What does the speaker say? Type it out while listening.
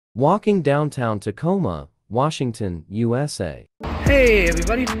Walking downtown Tacoma, Washington, USA. Hey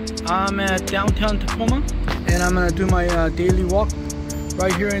everybody, I'm at downtown Tacoma and I'm gonna do my daily walk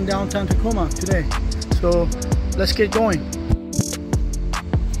right here in downtown Tacoma today. So let's get going.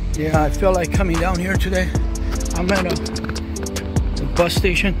 Yeah, I feel like coming down here today. I'm at the bus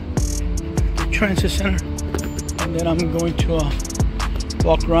station, the transit center, and then I'm going to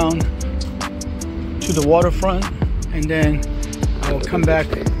walk around to the waterfront, and then I'll come back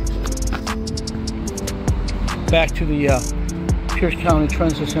to the Pierce County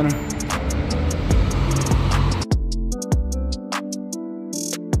Transit Center.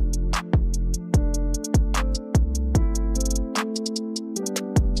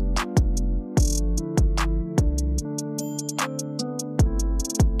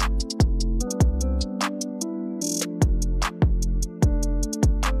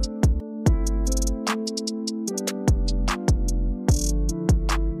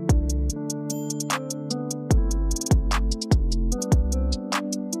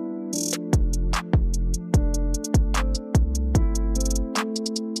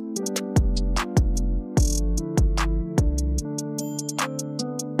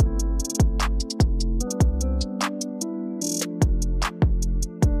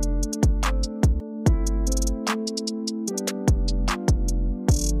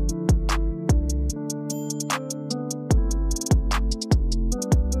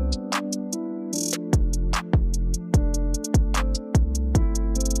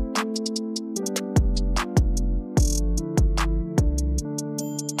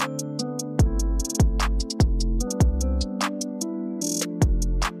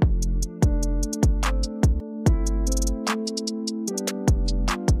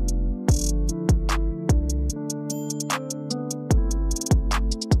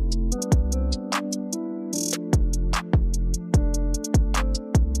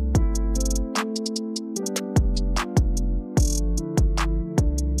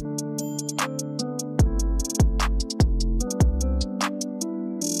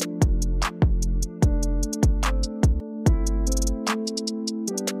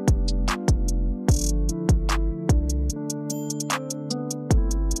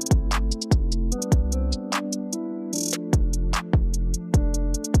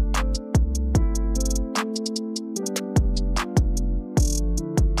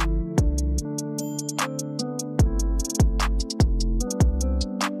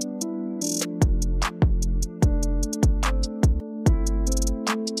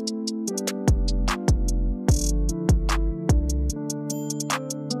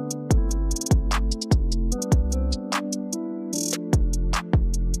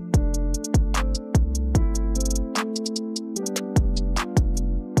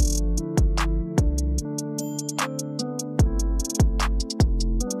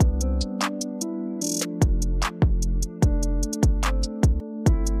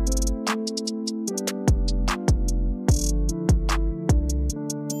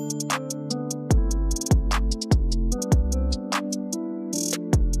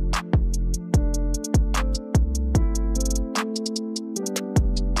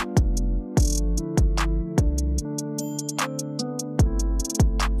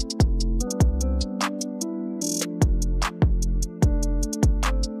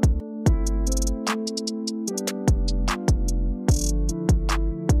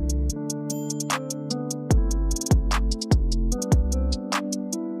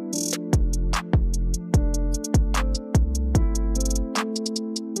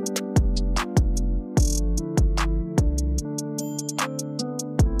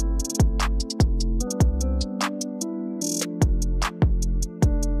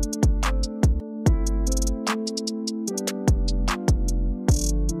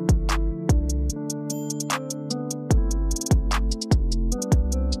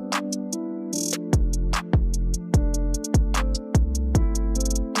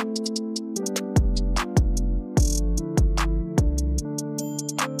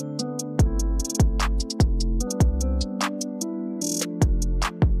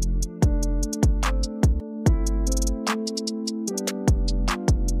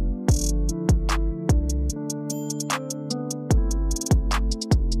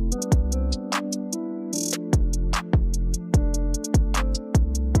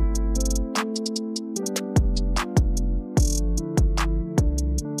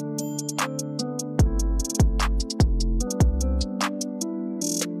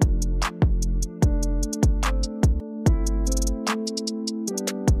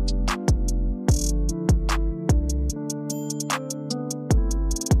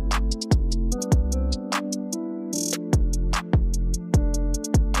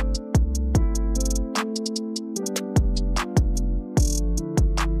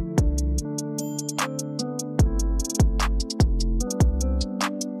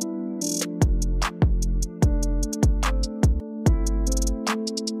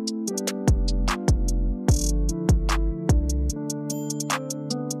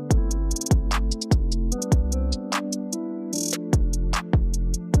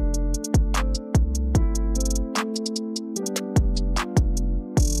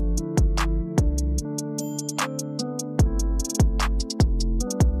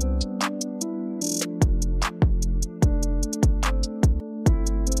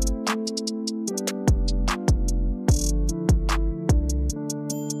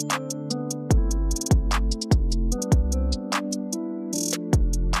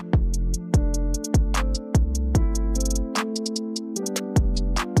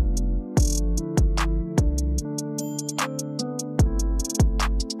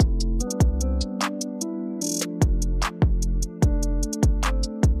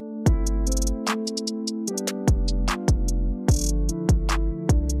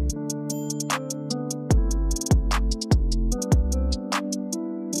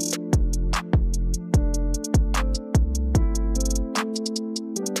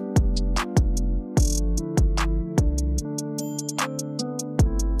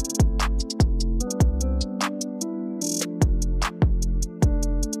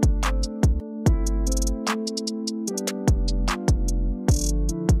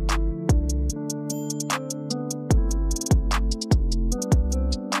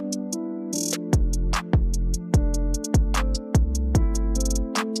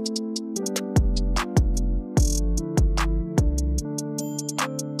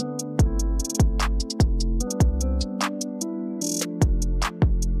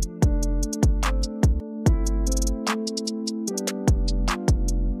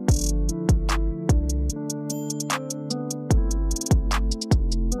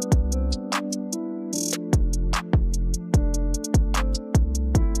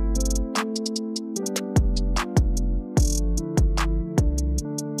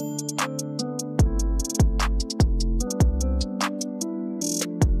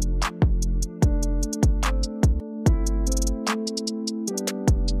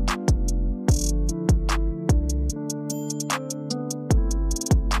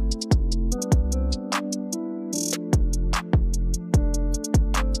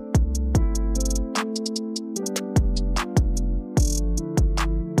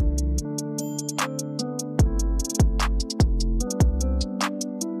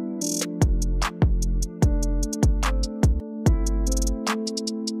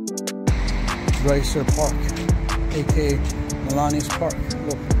 Racer Park, aka Melania's Park.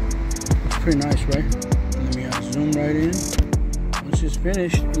 Look, it's pretty nice, right? Let me zoom right in. Once it's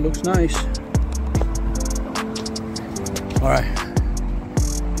finished, it looks nice. All right,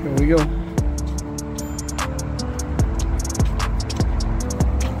 here we go.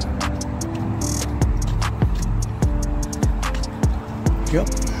 Yep,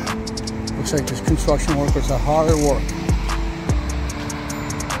 looks like this construction workers are hard at work.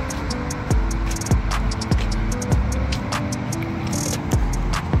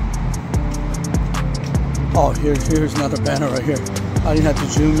 Oh, here's another banner right here. I didn't have to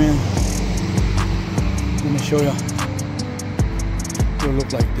zoom in. Let me show you. It'll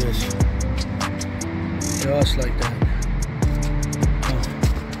look like this. Just like that. Oh,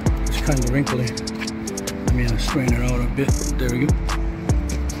 it's kind of wrinkly. Let me straighten it out a bit. There we go.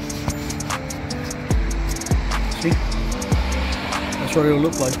 See? That's what it'll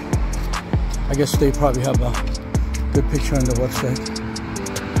look like. I guess they probably have a good picture on the website.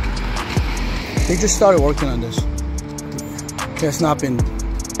 They just started working on this. It's not been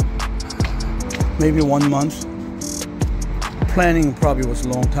maybe 1 month. Planning probably was a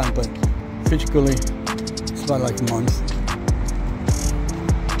long time, but physically it's about like a month.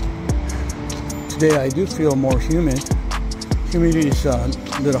 Today I do feel more humid. Humidity is a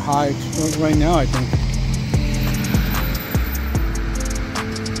little high right now, I think.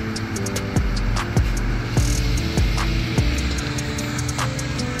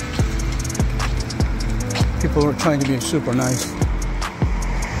 People are trying to be super nice.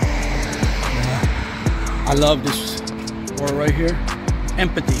 Yeah. I love this word right here.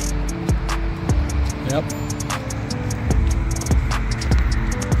 Empathy. Yep.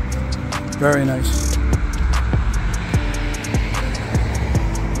 Very nice.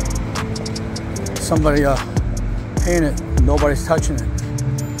 Somebody painted it, nobody's touching it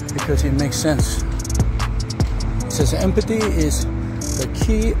because it makes sense. It says empathy is the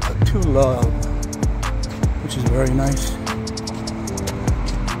key to love, which is very nice.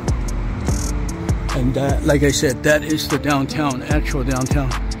 And that, like I said, that is the downtown, actual downtown.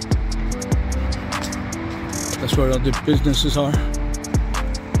 That's where all the businesses are.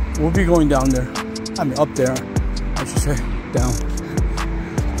 We'll be going down there. I mean, up there, I should say, down.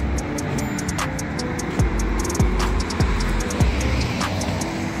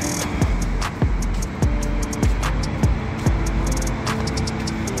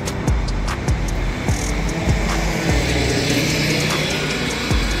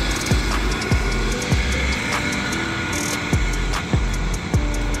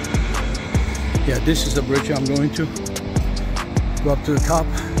 Yeah, this is the bridge I'm going to. Go up to the top.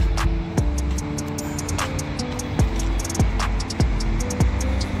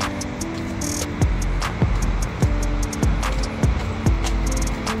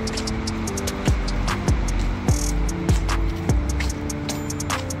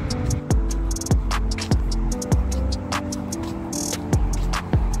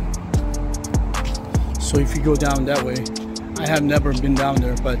 So if you go down that way, I have never been down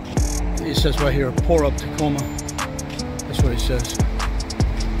there, but it says right here, pour up Tacoma. That's what it says.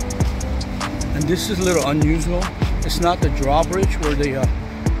 And this is a little unusual. It's not the drawbridge where the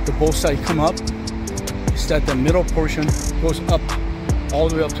both sides come up. It's that the middle portion goes up all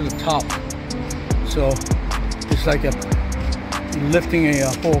the way up to the top. So it's like lifting a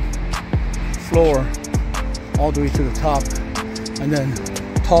whole floor all the way to the top, and then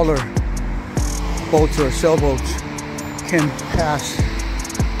taller boats or sailboats can pass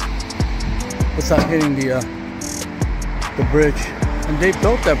without hitting the bridge. And they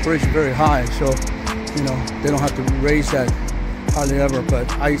built that bridge very high, so you know they don't have to raise that hardly ever. But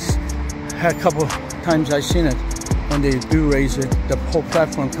I had a couple times I've seen it when they do raise it, the whole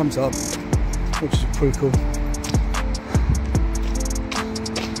platform comes up, which is pretty cool.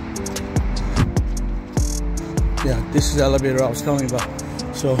 Yeah, this is the elevator I was telling you about.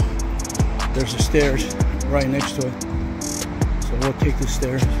 So there's the stairs right next to it. So we'll take the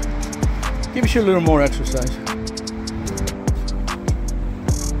stairs. Gives you a little more exercise.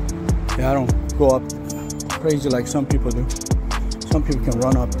 Yeah, I don't go up crazy like some people do. Some people can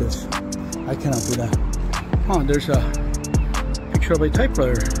run up this. I cannot do that. Oh, there's a picture of a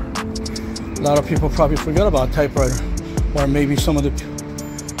typewriter. A lot of people probably forgot about typewriter. Or maybe some of the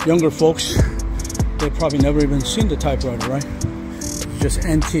younger folks, they've probably never even seen the typewriter, right? It's just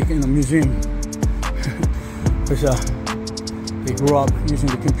antique in a museum. Because they grew up using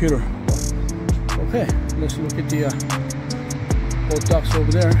the computer. Okay, let's look at the boat docks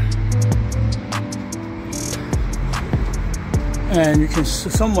over there. And you can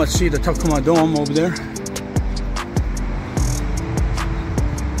somewhat see the Tacoma Dome over there.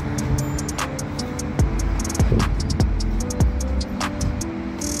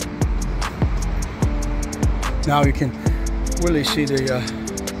 Now you can really see the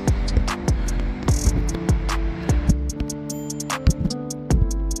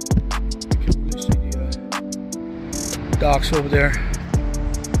docks over there,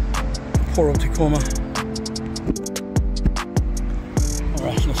 Port of Tacoma. All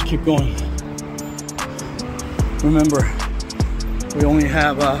right, let's keep going. Remember, we only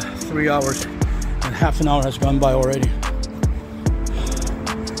have 3 hours and half an hour has gone by already.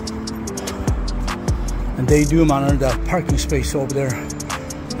 And they do monitor that parking space over there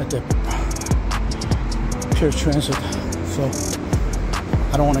at the Pure Transit, so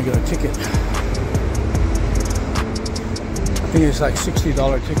I don't want to get a ticket. I think it's like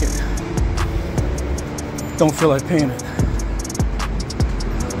 $60 ticket. Don't feel like paying it.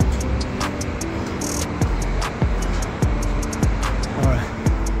 All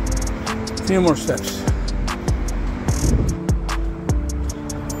right, a few more steps.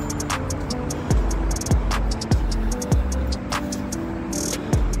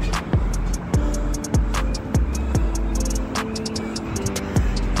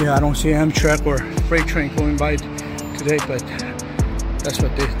 Yeah, I don't see Amtrak or freight train going by today, but that's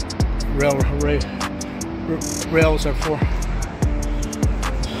what the rails are for.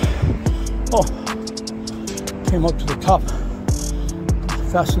 Oh, came up to the top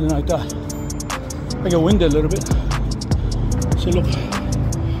faster than I thought. I got winded a little bit. So look,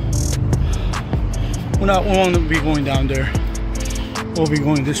 we won't be going down there. We'll be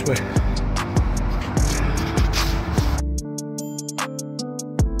going this way.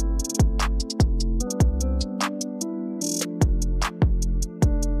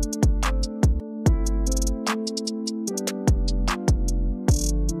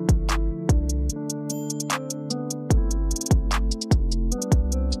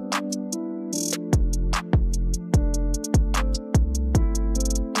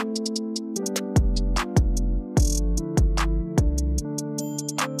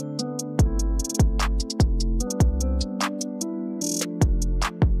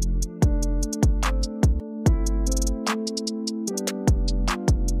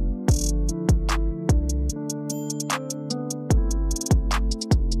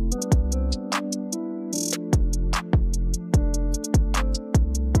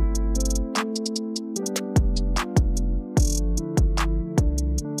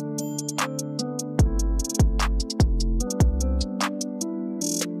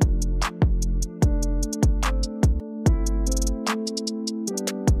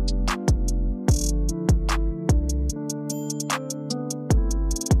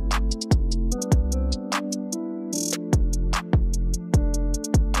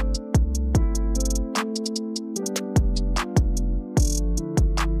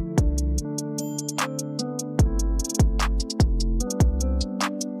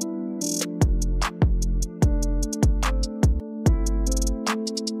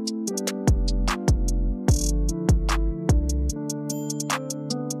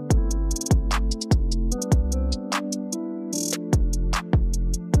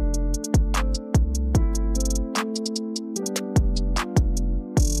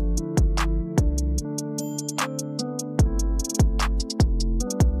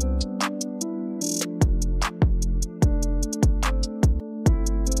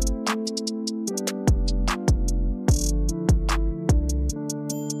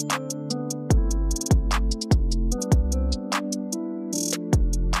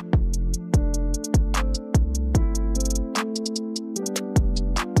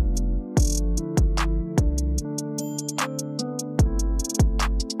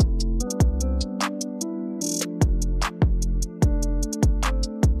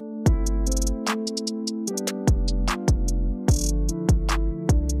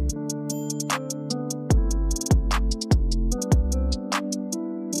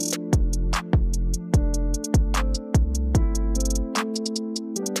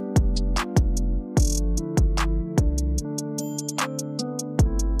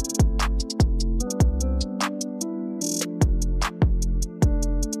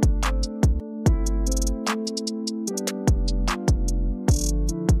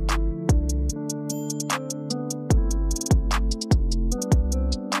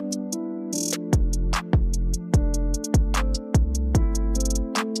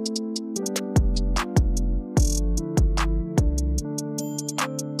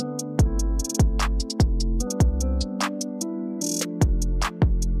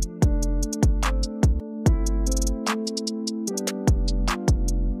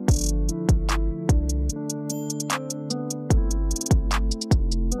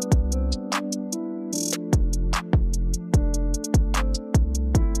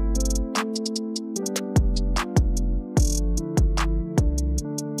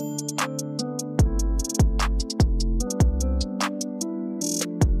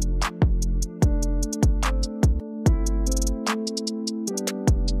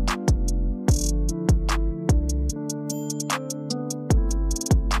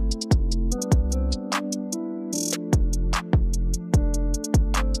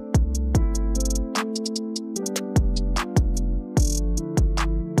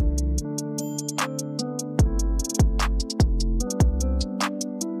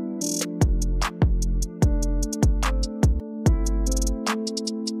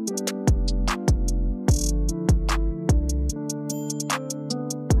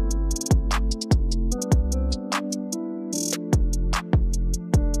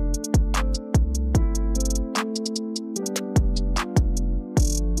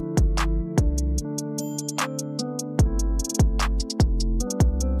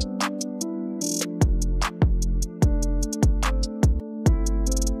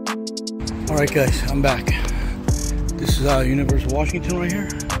 Alright guys, I'm back. This is University of Washington right here.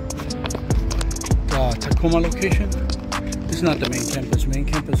 The Tacoma location. This is not the main campus. Main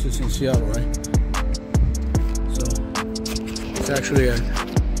campus is in Seattle, right? So it's actually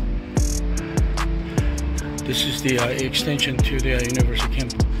this is the extension to the University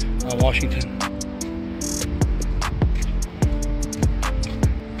campus, Washington.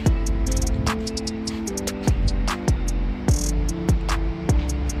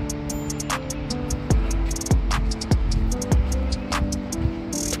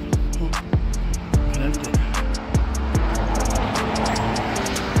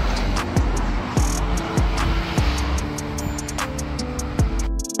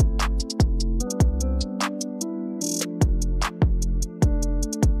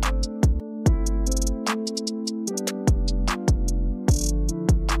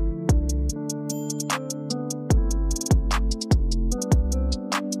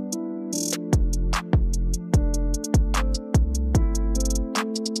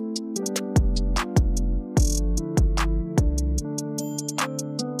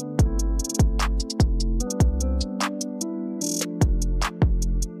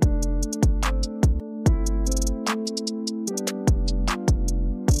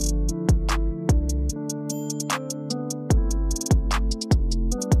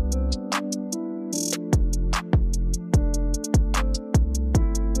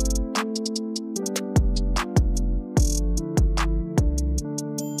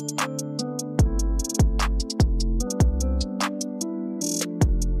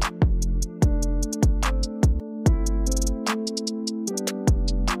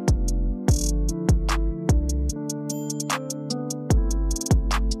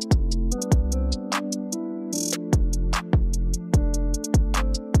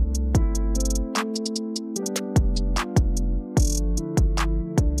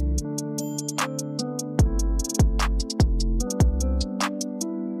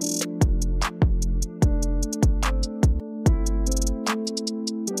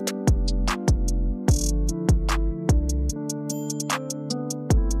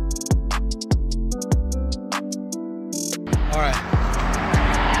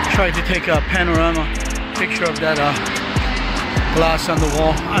 Tried to take a panorama picture of that glass on the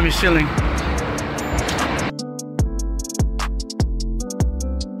wall, I mean ceiling.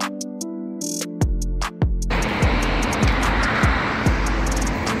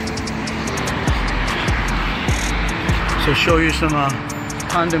 So show you some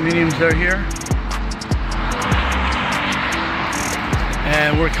condominiums that are here.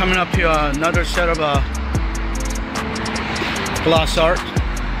 And we're coming up to another set of glass art.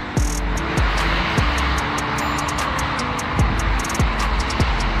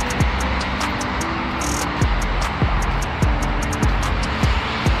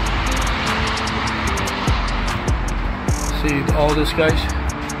 See all this, guys.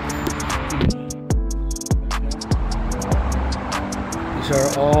 These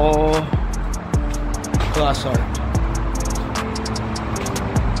are all glass art,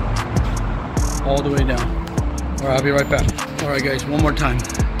 all the way down. All right, I'll be right back. All right, guys, one more time.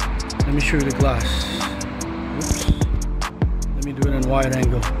 Let me show you the glass. Oops. Let me do it in wide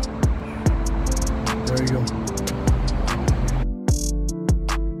angle. There you go.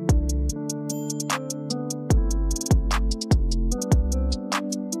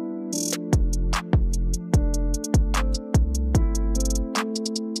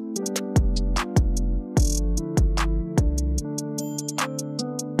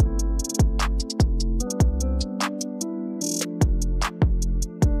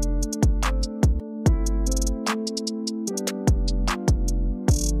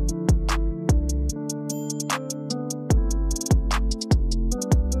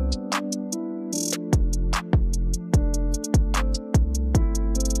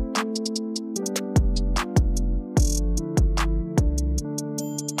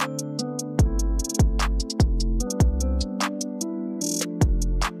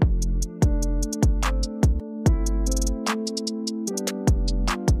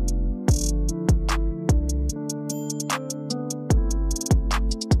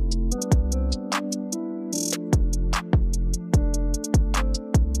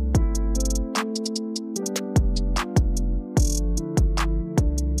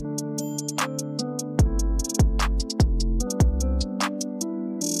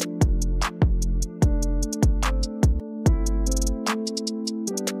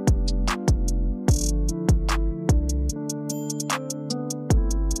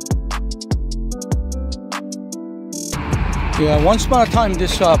 Yeah, once upon a time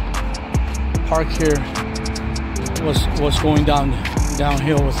this park here was going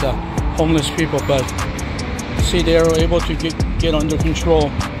downhill with homeless people, but see, they are able to get under control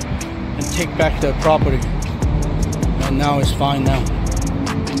and take back their property, and now it's fine now.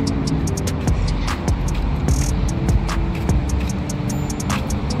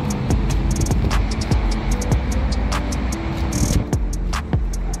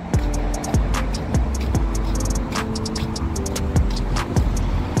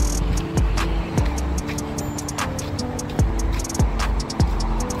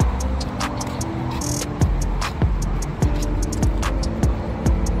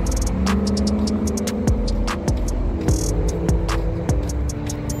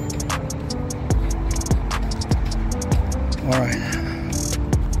 All right.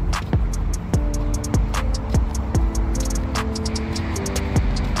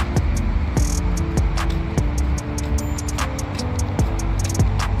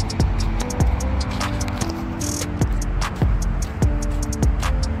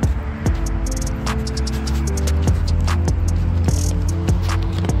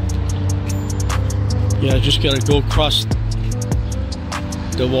 Yeah, I just gotta go across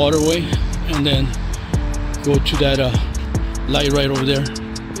the waterway and then go to that light right over there,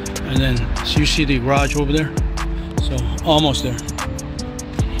 and then so you see the garage over there, so almost there.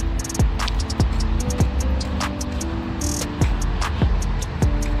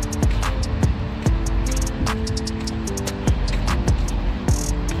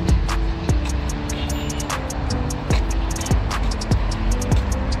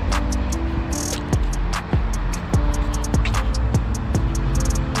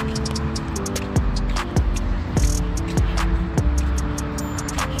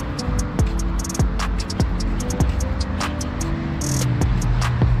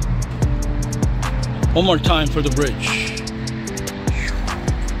 One more time for the bridge.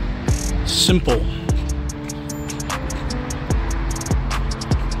 Simple.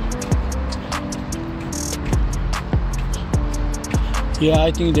 Yeah,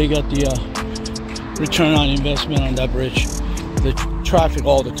 I think they got the return on investment on that bridge. The traffic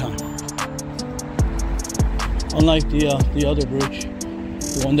all the time. Unlike the other bridge,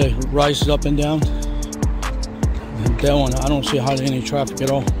 the one that rises up and down. That one, I don't see hardly any traffic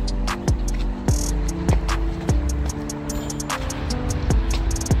at all.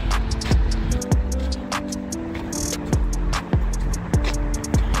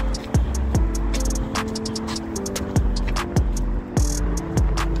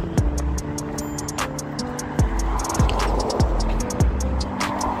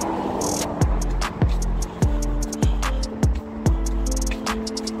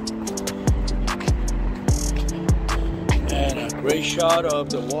 Great shot of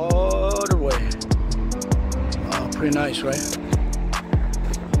the waterway. Oh, pretty nice, right?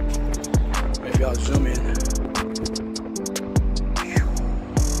 Maybe I'll zoom in.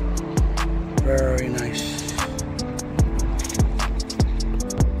 Very nice.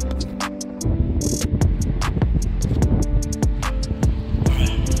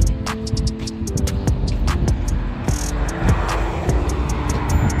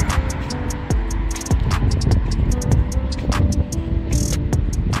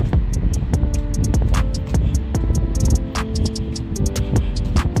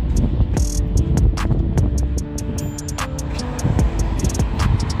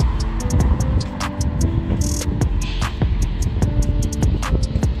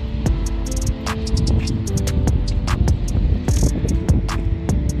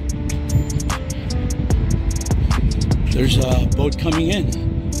 There's a boat coming in.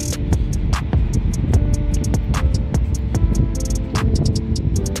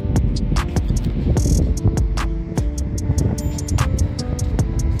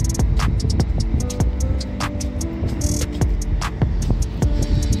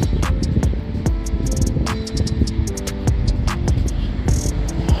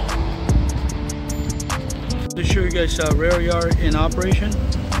 To show you guys rail yard in operation.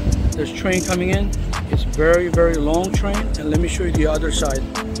 There's train coming in. It's very, very long train, and let me show you the other side.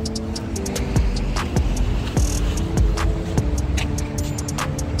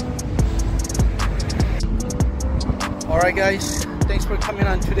 Alright guys, thanks for coming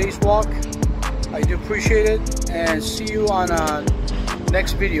on today's walk. I do appreciate it, and see you on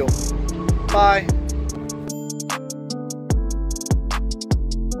next video. Bye.